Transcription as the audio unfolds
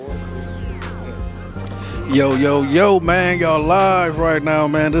Yo, yo, yo, man, y'all live right now,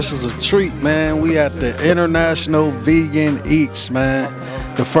 man. This is a treat, man. We at the International Vegan Eats, man.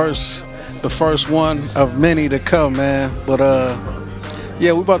 The first one of many to come, man. But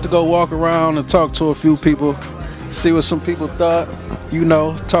yeah, we about to go walk around and talk to a few people, see what some people thought,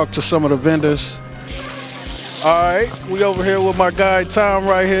 talk to some of the vendors. All right, we over here with my guy Tom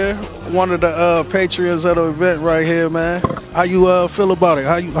right here, one of the patrons of the event right here, man. How you feel about it?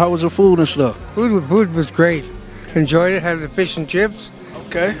 How was the food and stuff? Food was great. Enjoyed it. Had the fish and chips.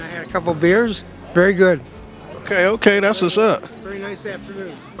 Okay. I had a couple beers. Very good. Okay, that's what's up. Very nice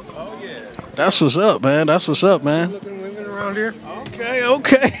afternoon. Oh yeah. That's what's up, man. That's what's up, man. Looking women around here. Okay. I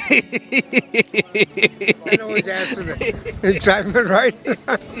always answer the excitement, right?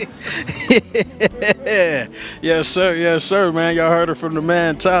 Yes, sir, man. Y'all heard it from the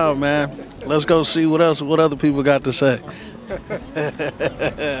man Tom, man. Let's go see what other people got to say.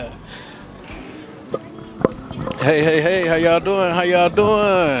 Hey, how y'all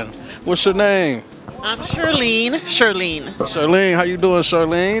doing? What's your name? I'm Charlene. Charlene, how you doing,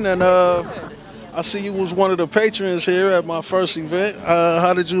 Charlene? And I see you was one of the patrons here at my first event.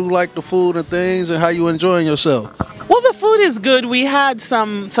 How did you like the food and things, and how you enjoying yourself? Well, the food is good. We had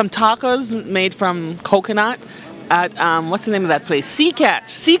some tacos made from coconut at what's the name of that place?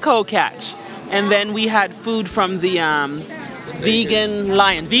 Seaco Catch. And then we had food from the Vegan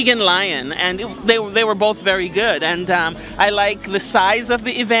Lion, and they were both very good. And I like the size of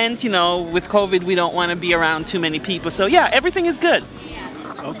the event. With COVID, we don't want to be around too many people. So yeah, everything is good.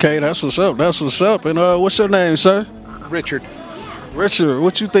 Okay, that's what's up. And what's your name, sir? Richard. Richard,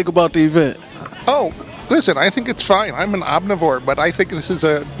 what you think about the event? Oh, listen, I think it's fine. I'm an omnivore, but I think this is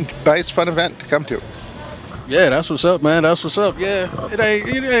a nice, fun event to come to. Yeah, that's what's up, man. That's what's up. Yeah, it ain't.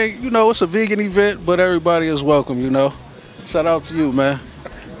 It's a vegan event, but everybody is welcome. Shout out to you, man.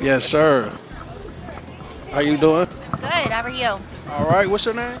 Yes, sir. How you doing? Good. How are you? All right. What's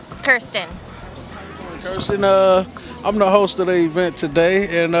your name? Kirsten. Kirsten. I'm the host of the event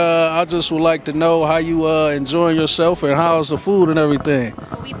today, and I just would like to know how you enjoying yourself and how's the food and everything.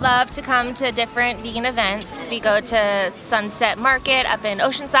 We'd love to come to different vegan events. We go to Sunset Market up in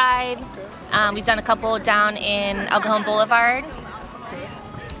Oceanside. We've done a couple down in El Cajon Boulevard.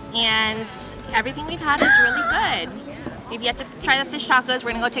 And everything we've had is really good. We've yet to try the fish tacos.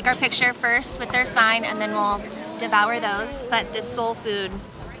 We're going to go take our picture first with their sign, and then we'll devour those. But this soul food,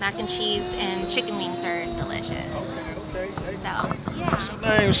 mac and cheese and chicken wings are delicious. So, yeah. What's your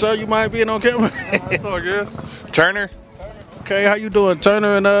name, sir? You might be on camera. That's all good. Turner. Okay, how you doing,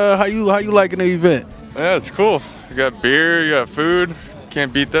 Turner? And how you liking the event? Yeah, it's cool. You got beer, you got food.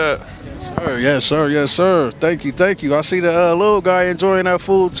 Can't beat that. Yes, sir. Thank you. I see the little guy enjoying that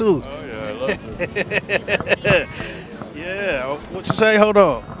food too. Oh yeah, I love it. Yeah. What you say? Hold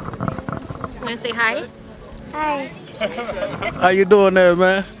on. You want to say hi? Hi. How you doing there,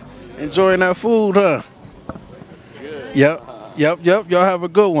 man? Enjoying that food, huh? Good. Yep. Y'all have a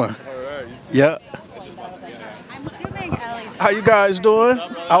good one. All right. Yep. I'm assuming Ellie's. How you guys doing?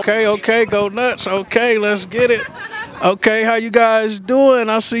 Okay, go nuts. Okay, let's get it. Okay, how you guys doing?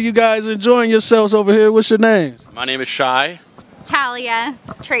 I see you guys enjoying yourselves over here. What's your names? My name is Shy. Talia.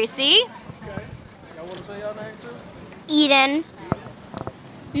 Tracy. Okay. Y'all want to say your name too? Eden.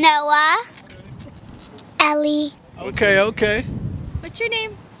 Noah. Ellie. Okay. What's your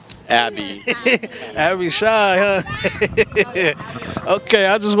name? Abby. Abby Shy, huh? Okay,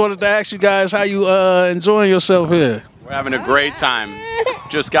 I just wanted to ask you guys how you enjoying yourself here. We're having a great time.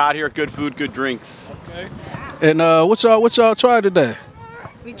 Just got here. Good food, good drinks. Okay. And what y'all tried today?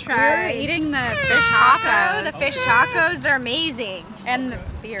 We tried eating the fish tacos. The fish tacos, they're amazing. And the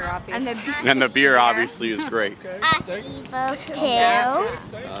beer, obviously. And the beer obviously is great. Evils too.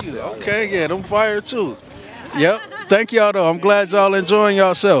 Thank you. Okay, yeah, them fire too. Yep. Thank y'all though. I'm glad y'all enjoying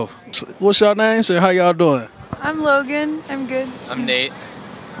yourself. What's y'all names and how y'all doing? I'm Logan. I'm good. I'm Nate.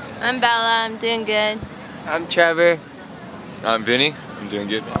 I'm Bella. I'm doing good. I'm Trevor. I'm Vinny. I'm doing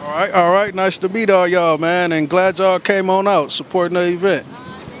good. All right. Nice to meet all y'all, man, and glad y'all came on out supporting the event.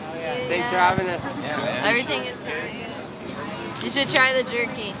 Thanks for having us. Everything is good. You should try the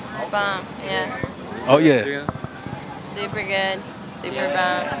jerky. It's bomb. Yeah. Oh yeah. Super good. Super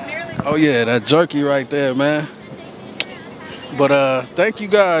bomb. Oh yeah, that jerky right there, man. But thank you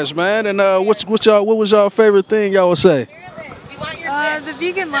guys, man. And what was y'all favorite thing y'all would say? The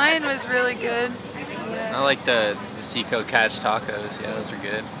vegan lion was really good. I like the Seaco Catch tacos. Yeah, those are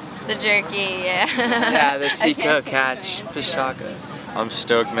good. The jerky, yeah. Yeah, the Seaco Catch fish tacos. I'm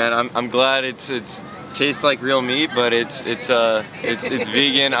stoked, man. I'm glad it's tastes like real meat, but it's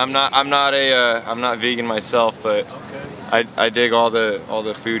vegan. I'm not vegan myself, but I dig all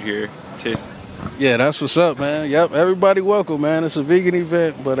the food here. Tastes Yeah, that's what's up, man. Yep, everybody welcome, man. It's a vegan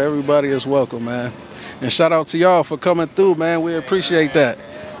event, but everybody is welcome, man. And shout out to y'all for coming through, man. We appreciate that.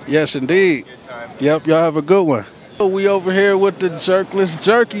 Yes, indeed. Yep, y'all have a good one. We over here with the Jerkless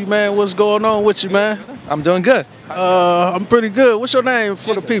Jerky, man. What's going on with you, man? I'm doing good. I'm pretty good. What's your name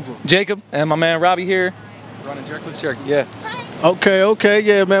for the people? Jacob, and my man Robbie here, running Jerkless Jerky. Yeah. Okay,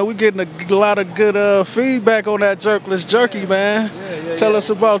 yeah, man. We getting a lot of good feedback on that Jerkless Jerky, man. Tell us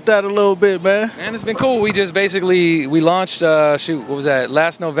about that a little bit, man. And it's been cool. We just basically launched what was that,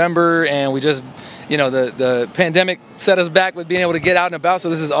 last November, and we just, the pandemic set us back with being able to get out and about. So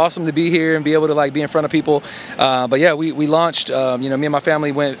this is awesome to be here and be able to like be in front of people. But yeah, we launched. Me and my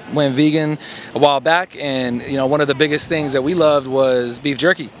family went vegan a while back, and one of the biggest things that we loved was beef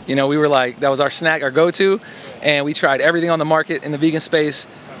jerky. We were like, that was our snack, our go-to, and we tried everything on the market in the vegan space.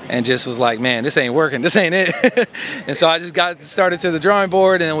 And just was like, man, this ain't working. This ain't it. And so I just got started to the drawing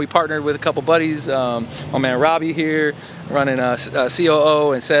board, and we partnered with a couple buddies. My man Robbie here, running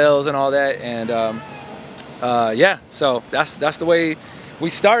COO and sales and all that. And yeah, so that's the way we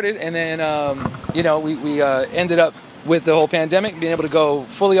started. And then we ended up with the whole pandemic being able to go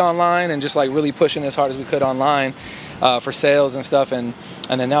fully online and just like really pushing as hard as we could online for sales and stuff. And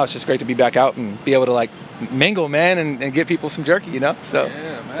then now it's just great to be back out and be able to like mingle, man, and get people some jerky, So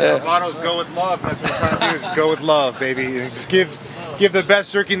yeah, man. Our motto is go with love. And that's what we're trying to do, is go with love, baby. And just give the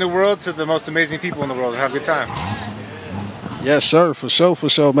best jerky in the world to the most amazing people in the world and have a good time. Yes, sir, for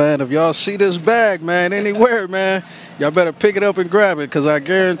sure, man. If y'all see this bag, man, anywhere, man, y'all better pick it up and grab it, because I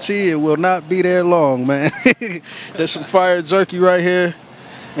guarantee it will not be there long, man. There's some fire jerky right here,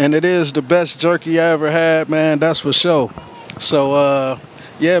 and it is the best jerky I ever had, man. That's for sure. So,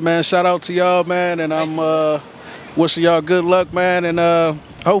 yeah, man, shout out to y'all, man, and I'm wishing y'all good luck, man, and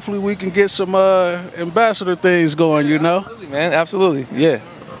hopefully we can get some ambassador things going, Absolutely, man, absolutely, yeah.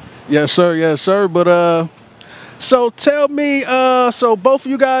 Yes, sir, but so tell me, so both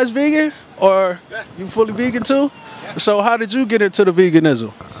of you guys vegan, or you fully vegan too? So how did you get into the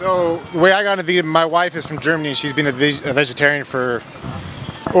veganism? So the way I got into vegan, my wife is from Germany, and she's been a vegetarian for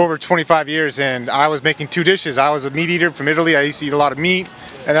over 25 years, and I was making two dishes. I was a meat eater from Italy. I used to eat a lot of meat,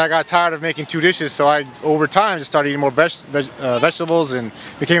 and I got tired of making two dishes, so I, over time, just started eating more vegetables and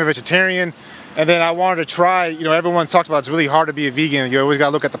became a vegetarian. And then I wanted to try, everyone talked about it's really hard to be a vegan. You always got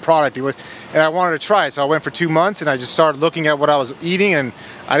to look at the product. And I wanted to try it, so I went for 2 months, and I just started looking at what I was eating, and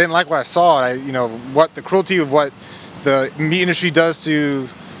I didn't like what I saw. What the cruelty of what the meat industry does to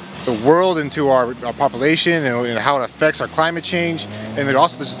the world and to our population, and how it affects our climate change, and then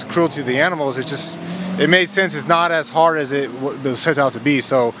also just the cruelty to the animals. It made sense. It's not as hard as it was set out to be.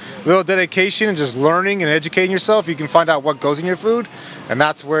 So a little dedication and just learning and educating yourself, you can find out what goes in your food, and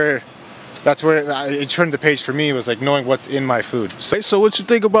that's where it turned the page for me. It was like knowing what's in my food. So what you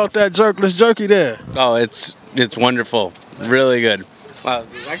think about that Jerkless Jerky there? Oh, it's wonderful. Really good. Wow,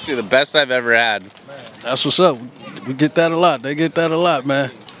 it's actually the best I've ever had. That's what's up. We get that a lot. They get that a lot,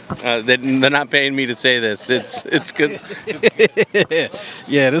 man. They're not paying me to say this. It's good.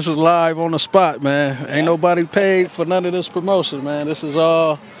 Yeah, this is live on the spot, man. Ain't nobody paid for none of this promotion, man. This is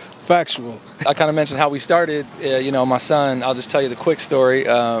all factual. I kind of mentioned how we started. My son, I'll just tell you the quick story.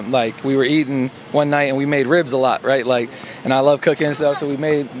 Like we were eating one night and we made ribs a lot, right? Like, and I love cooking and stuff, so we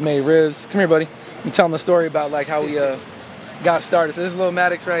made ribs. Come here, buddy. I'm telling the story about like how we got started. So this is little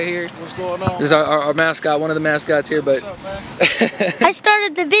Maddox right here. What's going on? This is our mascot, one of the mascots here. But what's up, man? I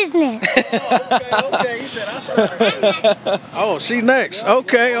started the business. Okay. You said I started. Oh, she next.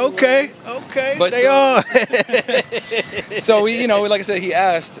 Okay. But they are. So we, like I said, he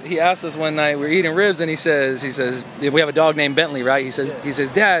asked us one night, we were eating ribs, and he says, we have a dog named Bentley, right? He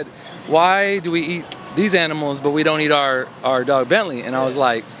says, Dad, why do we eat these animals but we don't eat our dog Bentley? And I was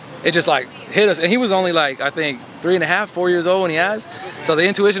like, it just like hit us. And he was only like, I think 3.5, 4 years old when he asked. So the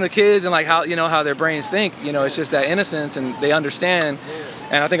intuition of kids and like how, how their brains think, it's just that innocence and they understand.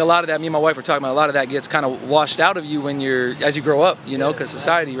 And I think a lot of that, me and my wife were talking about, a lot of that gets kind of washed out of you as you grow up, because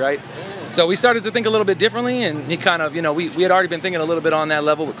society, right? So we started to think a little bit differently, and he kind of, we had already been thinking a little bit on that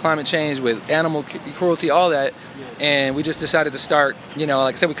level with climate change, with animal cruelty, all that. And we just decided to start, like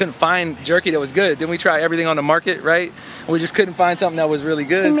I said, we couldn't find jerky that was good. Then we tried everything on the market, right? We just couldn't find something that was really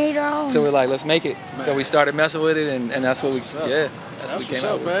good. We made our own. So we're like, let's make it. Man. So we started messing with it, and that's what that's what we came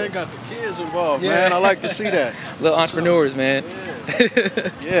up with. Man. Got the kids involved, man. I like to see that. Little entrepreneurs, man.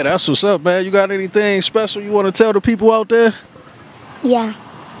 Yeah, that's what's up, man. You got anything special you want to tell the people out there? Yeah.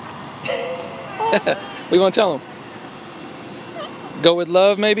 We want to tell them? Go with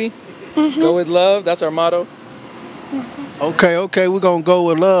love, maybe? Mm-hmm. Go with love. That's our motto. Okay, we're gonna go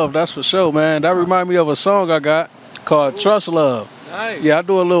with love, that's for sure, man. That reminds me of a song I got called Trust Love. Nice. Yeah, I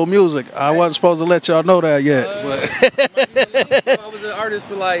do a little music. I wasn't supposed to let y'all know that yet. But I was an artist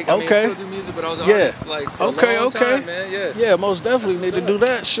for like, I okay. still do music, but I was an artist like for a long time, man. Yeah. Yeah, most definitely need to do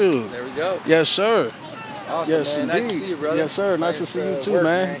that. Shoot. There we go. Yes, sir. Awesome, Yes, man. indeed. Nice to see you, brother. Yes, sir. Nice to see you too, work,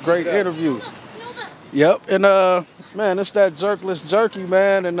 man. Great Keep it up. interview. Yep, and man, it's that jerkless jerky,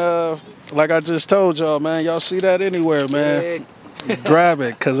 man, and like I just told y'all, man, y'all see that anywhere, man. Grab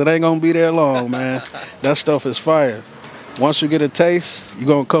it, cause it ain't gonna be there long, man. That stuff is fire. Once you get a taste, you're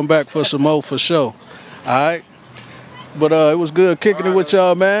gonna come back for some more for sure. All right. But it was good kicking it with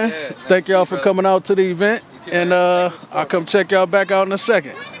y'all, man. Yeah, Thank y'all for coming out to the event, and I'll come check y'all back out in a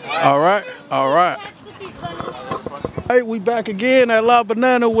second. All right. All right. Hey, we back again at La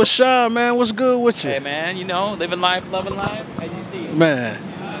Banana with Sean, man. What's good with you? Hey, man, you know, living life, loving life, as you see. Man,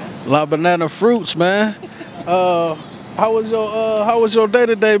 La Banana Fruits, man. How was your day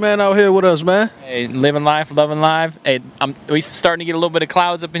today, man, out here with us, man? Hey, living life, loving life. Hey, we starting to get a little bit of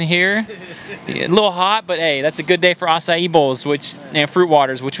clouds up in here. Yeah, a little hot, but hey, that's a good day for acai bowls, and fruit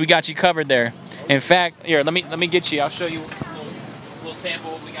waters, which we got you covered there. In fact, here, let me get you. I'll show you a little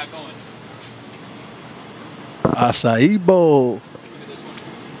sample of what we got going. Acai bowl. Look at this one.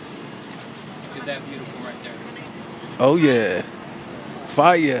 Look at that beautiful right there. Oh yeah,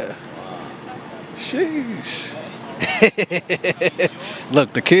 fire. Sheesh.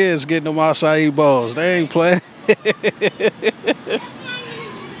 Look, the kids getting them acai bowls. They ain't playing.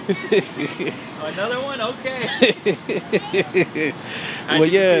 Another one, okay. Well,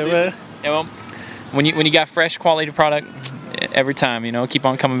 yeah, man. Yeah, well, when you got fresh quality product, every time, you know, keep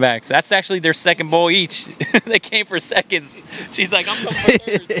on coming back. So that's actually their second bowl each. They came for seconds. She's like, I'm coming for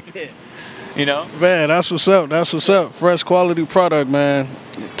third. You know? Man, that's what's up. That's what's up. Fresh quality product, man.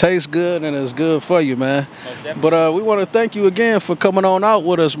 It tastes good and it's good for you, man. But we want to thank you again for coming on out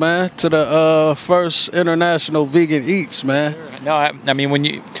with us, man, to the first International Vegan Eats, man. No, I mean,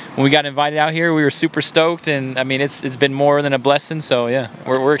 when we got invited out here, we were super stoked, and I mean, it's been more than a blessing. So yeah,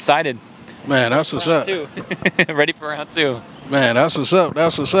 we're excited. Man, that's what's up. Ready for round two. Man, that's what's up.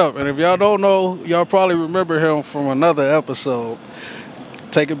 That's what's up. And if y'all don't know, y'all probably remember him from another episode.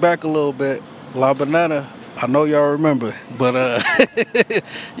 Take it back a little bit. La Banana, I know y'all remember. But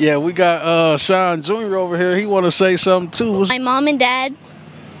yeah, we got Sean Jr. over here. He want to say something too. My mom and dad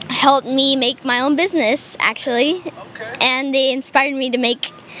helped me make my own business, actually. Okay. And they inspired me to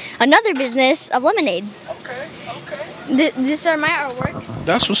make another business of lemonade. Okay, okay. These are my artworks.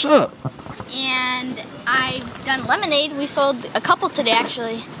 That's what's up. And I've done lemonade. We sold a couple today,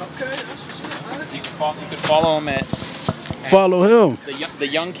 actually. Okay, that's what's up. So you can follow him at Follow him. The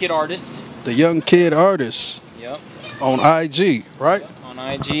Young Kid Artist. The Young Kid Artist. Yep. On IG, right? On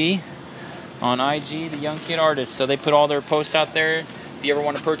IG, the Young Kid Artist. So they put all their posts out there. If you ever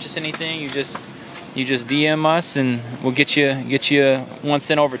want to purchase anything, you just DM us and we'll get you one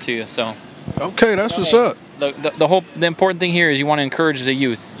sent over to you. So. Okay, that's what's up. The important thing here is you want to encourage the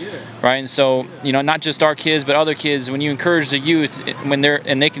youth, right? And so, you know, not just our kids, but other kids. When you encourage the youth, when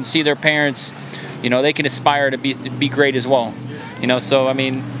they can see their parents, you know, they can aspire to be great as well. You know, so I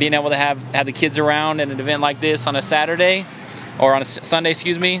mean, being able to have the kids around at an event like this on a Saturday, or on a Sunday,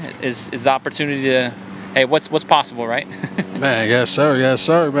 excuse me, is the opportunity to, hey, what's possible, right? Man, yes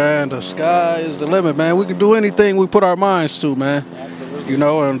sir, man. The sky is the limit, man. We can do anything we put our minds to, man. Absolutely. You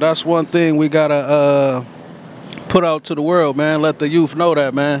know, and that's one thing we gotta put out to the world, man. Let the youth know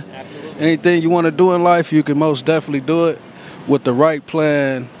that, man. Absolutely. Anything you want to do in life, you can most definitely do it with the right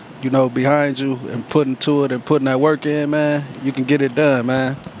plan, you know, behind you and putting to it and putting that work in, man. You can get it done,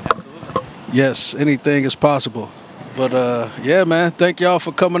 man. Absolutely. Yes, anything is possible. But yeah, man, thank y'all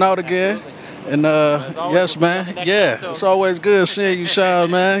for coming out again. Absolutely. And yes, man. Yeah, it's always good seeing you,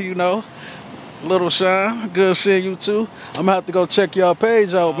 Sean, man. You know, little Sean, good seeing you too. I'm gonna have to go check y'all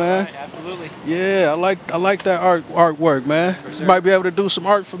page out, man. Right, absolutely. Yeah, I like that artwork, man. You might be able to do some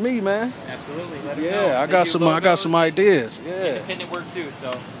art for me, man. Absolutely. Yeah, I got some ideas. Yeah. Independent work too,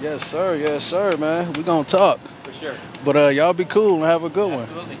 so. Yes, sir, man. We gonna talk. For sure. But y'all be cool and have a good one.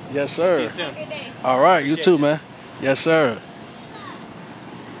 Absolutely. Yes, sir. See you soon. All right, you too, man. Yes, sir.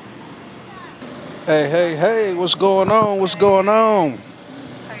 Hey, what's going on? What's going on?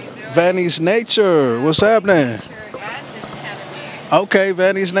 Vanny's Nature, what's happening? Okay,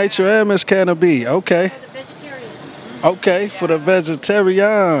 Vanny's Nature and Miss Canopy. Okay. Okay, for the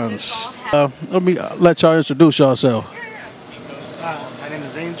vegetarians. Let me let y'all introduce yourself. My name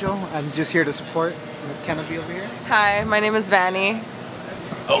is Angel. I'm just here to support Miss Canopy over here. Hi, my name is Vanny.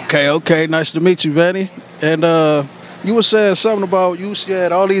 Okay. Nice to meet you, Vanny. And you were saying something about you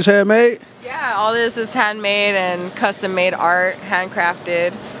said all these handmade? Yeah, all this is handmade and custom-made art,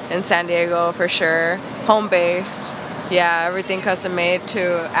 handcrafted in San Diego for sure, home-based. Yeah, everything custom made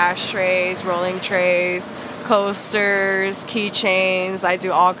to ashtrays, rolling trays, coasters, keychains. I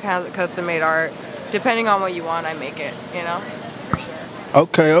do all kinds of custom made art. Depending on what you want, I make it, you know?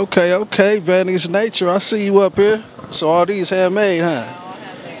 Okay. Vanny's Nature. I see you up here. So all these handmade, huh?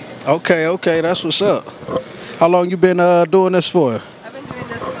 Okay. That's what's up. How long you been doing this for? I've been doing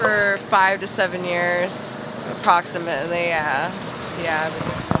this for 5 to 7 years, approximately, yeah. I've been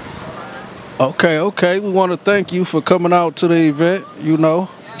doing this. Okay. We want to thank you for coming out to the event, you know,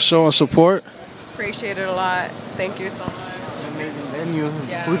 showing support. Appreciate it a lot. Thank you so much. It's an amazing venue.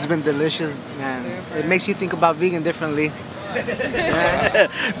 Yeah. Food's been delicious, man. It makes you think about vegan differently.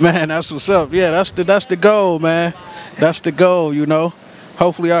 Man, that's what's up. Yeah, that's the goal, man. That's the goal, you know.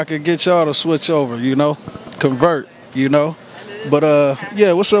 Hopefully I can get y'all to switch over, you know, convert, you know. But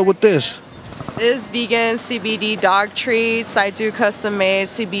yeah, what's up with this? This is vegan CBD dog treats. I do custom made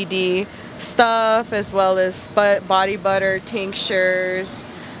CBD stuff as well as body butter, tinctures,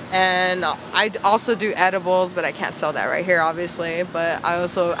 and I also do edibles, but I can't sell that right here obviously. But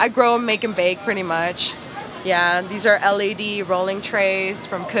I grow and make and bake pretty much. Yeah, these are LED rolling trays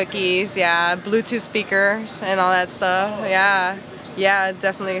from cookies. Yeah, Bluetooth speakers and all that stuff. Yeah,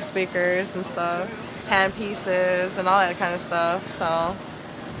 definitely speakers and stuff, hand pieces and all that kind of stuff. So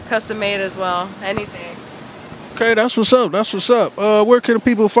custom made as well, anything. Okay, that's what's up. Where can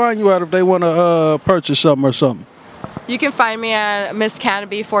people find you at if they want to purchase something or something? You can find me at Miss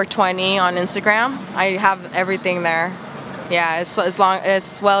Canopy 420 on Instagram. I have everything there. Yeah,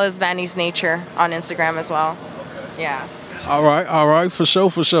 as well as Vanny's Nature on Instagram as well. Yeah. All right, for sure.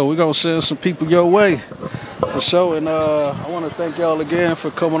 We're gonna send some people your way, for sure. And I want to thank y'all again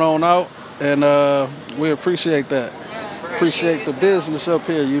for coming on out, and we appreciate that. Appreciate the business up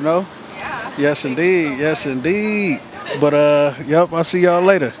here, you know. Yes, indeed. But yep, I'll see y'all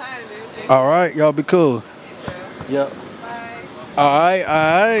later. All right, y'all be cool. Yep. All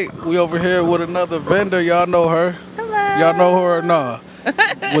right. We over here with another vendor. Y'all know her. Hello. Y'all know her or not?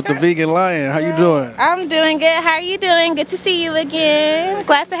 With the Vegan Lion. How you doing? I'm doing good. How are you doing? Good to see you again.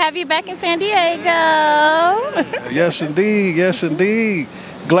 Glad to have you back in San Diego. Yes, indeed.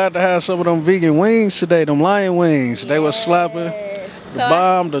 Glad to have some of them vegan wings today, them lion wings. They were slapping. The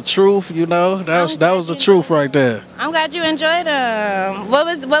bomb, the truth, you know. That was the truth right there. I'm glad you enjoyed them. What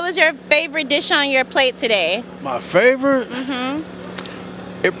was your favorite dish on your plate today? My favorite?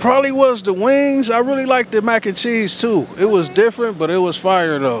 It probably was the wings. I really liked the mac and cheese too. It was different, but it was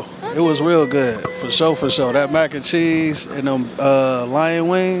fire though. It was real good, for sure. That mac and cheese and them lion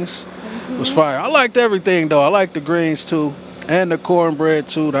wings was fire. I liked everything though. I liked the greens too, and the cornbread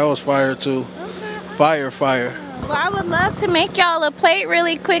too. That was fire too. Fire. Well, I would love to make y'all a plate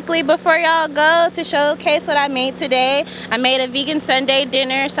really quickly before y'all go to showcase what I made today. I made a vegan Sunday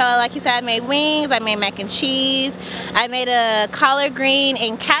dinner. So like you said, I made wings, I made mac and cheese. I made a collard green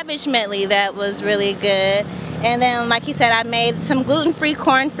and cabbage medley that was really good. And then like you said, I made some gluten-free,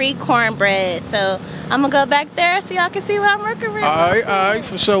 corn-free cornbread. So I'm gonna go back there so y'all can see what I'm working with. All right,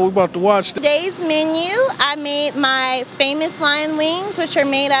 for sure. We about to watch today's menu. I made my famous lion wings, which are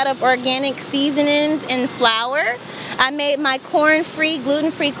made out of organic seasonings and flour. I made my corn-free,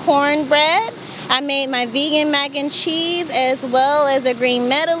 gluten-free cornbread. I made my vegan mac and cheese, as well as a green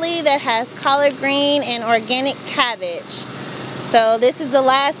medley that has collard green and organic cabbage. So this is the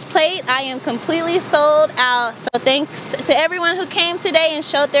last plate. I am completely sold out. So thanks to everyone who came today and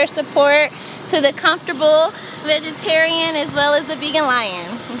showed their support to the Comfortable Vegetarian as well as the Vegan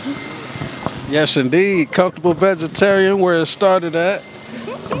Lion. Yes, indeed. Comfortable Vegetarian, where it started at.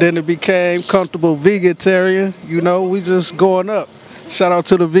 Then it became Comfortable Vegantarian. You know, we just going up. Shout out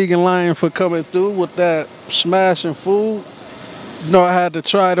to the Vegan Lion for coming through with that smashing food. You know, I had to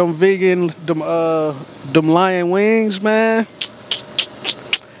try them them lion wings, man.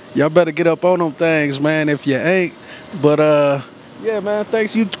 Y'all better get up on them things, man, if you ain't. But yeah, man,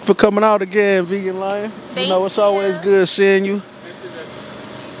 thanks you for coming out again, Vegan Lion. You know, it's always good seeing you.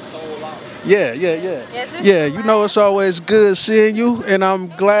 Yeah. Yeah, you know it's always good seeing you, and I'm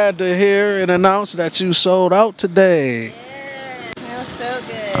glad to hear and announce that you sold out today. Yes, it smells so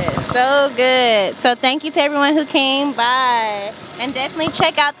good. So good. So thank you to everyone who came by. And definitely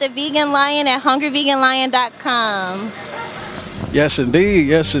check out the Vegan Lion at hungryveganlion.com. Yes,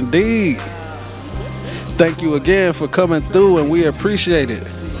 indeed. Thank you again for coming through, and we appreciate it.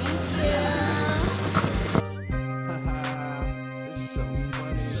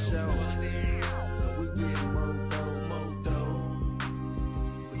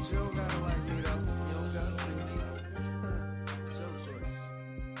 But you don't gotta like